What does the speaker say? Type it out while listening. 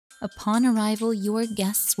Upon arrival, your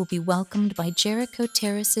guests will be welcomed by Jericho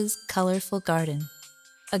Terrace's colorful garden,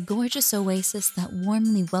 a gorgeous oasis that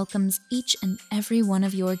warmly welcomes each and every one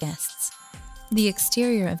of your guests. The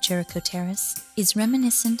exterior of Jericho Terrace is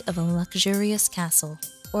reminiscent of a luxurious castle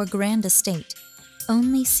or grand estate,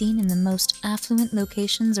 only seen in the most affluent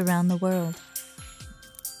locations around the world.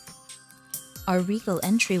 Our regal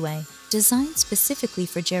entryway, designed specifically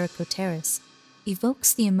for Jericho Terrace,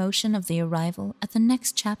 evokes the emotion of the arrival at the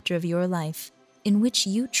next chapter of your life, in which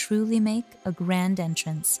you truly make a grand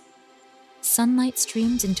entrance. Sunlight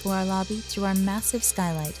streams into our lobby through our massive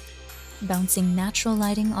skylight, bouncing natural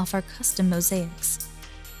lighting off our custom mosaics.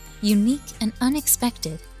 Unique and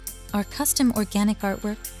unexpected, our custom organic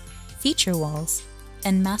artwork, feature walls,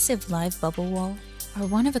 and massive live bubble wall are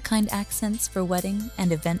one-of-a-kind accents for wedding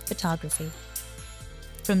and event photography.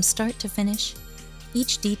 From start to finish,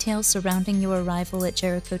 each detail surrounding your arrival at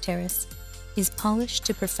Jericho Terrace is polished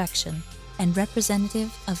to perfection and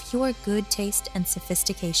representative of your good taste and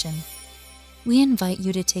sophistication. We invite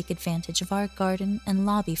you to take advantage of our garden and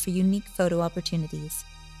lobby for unique photo opportunities,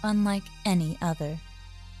 unlike any other.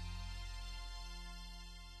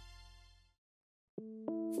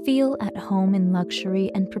 Feel at home in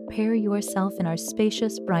luxury and prepare yourself in our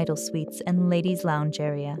spacious bridal suites and ladies' lounge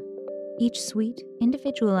area. Each suite,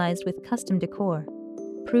 individualized with custom decor,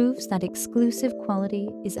 proves that exclusive quality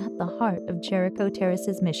is at the heart of Jericho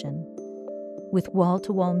Terrace's mission. With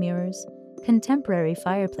wall-to-wall mirrors, contemporary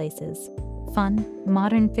fireplaces, fun,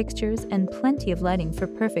 modern fixtures, and plenty of lighting for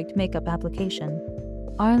perfect makeup application,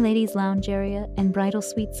 our ladies' lounge area and bridal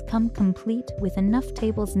suites come complete with enough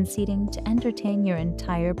tables and seating to entertain your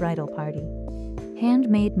entire bridal party.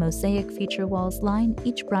 Handmade mosaic feature walls line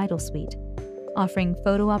each bridal suite, offering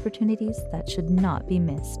photo opportunities that should not be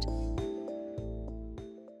missed.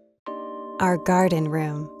 Our garden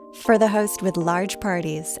room, for the host with large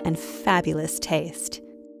parties and fabulous taste.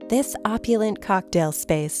 This opulent cocktail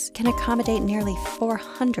space can accommodate nearly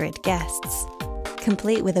 400 guests.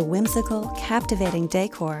 Complete with a whimsical, captivating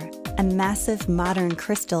decor, a massive modern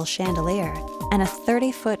crystal chandelier, and a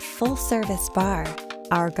 30-foot full-service bar,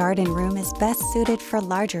 our garden room is best suited for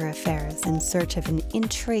larger affairs in search of an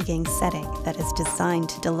intriguing setting that is designed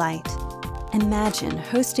to delight. Imagine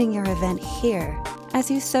hosting your event here as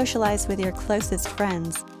you socialize with your closest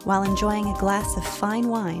friends while enjoying a glass of fine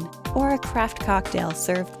wine or a craft cocktail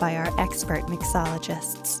served by our expert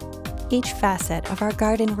mixologists. Each facet of our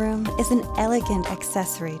garden room is an elegant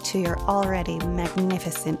accessory to your already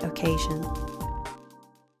magnificent occasion.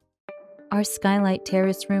 Our skylight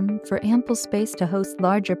terrace room, for ample space to host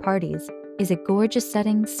larger parties, is a gorgeous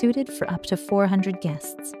setting suited for up to 400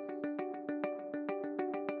 guests.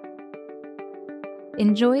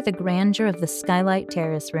 Enjoy the grandeur of the skylight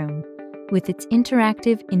terrace room, with its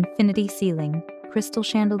interactive infinity ceiling, crystal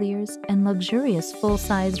chandeliers, and luxurious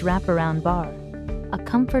full-sized wraparound bar, a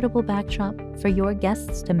comfortable backdrop for your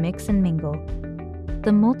guests to mix and mingle.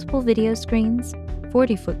 The multiple video screens,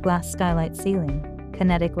 40-foot glass skylight ceiling,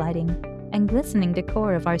 kinetic lighting, and glistening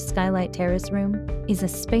decor of our skylight terrace room is a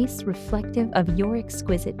space reflective of your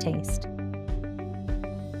exquisite taste.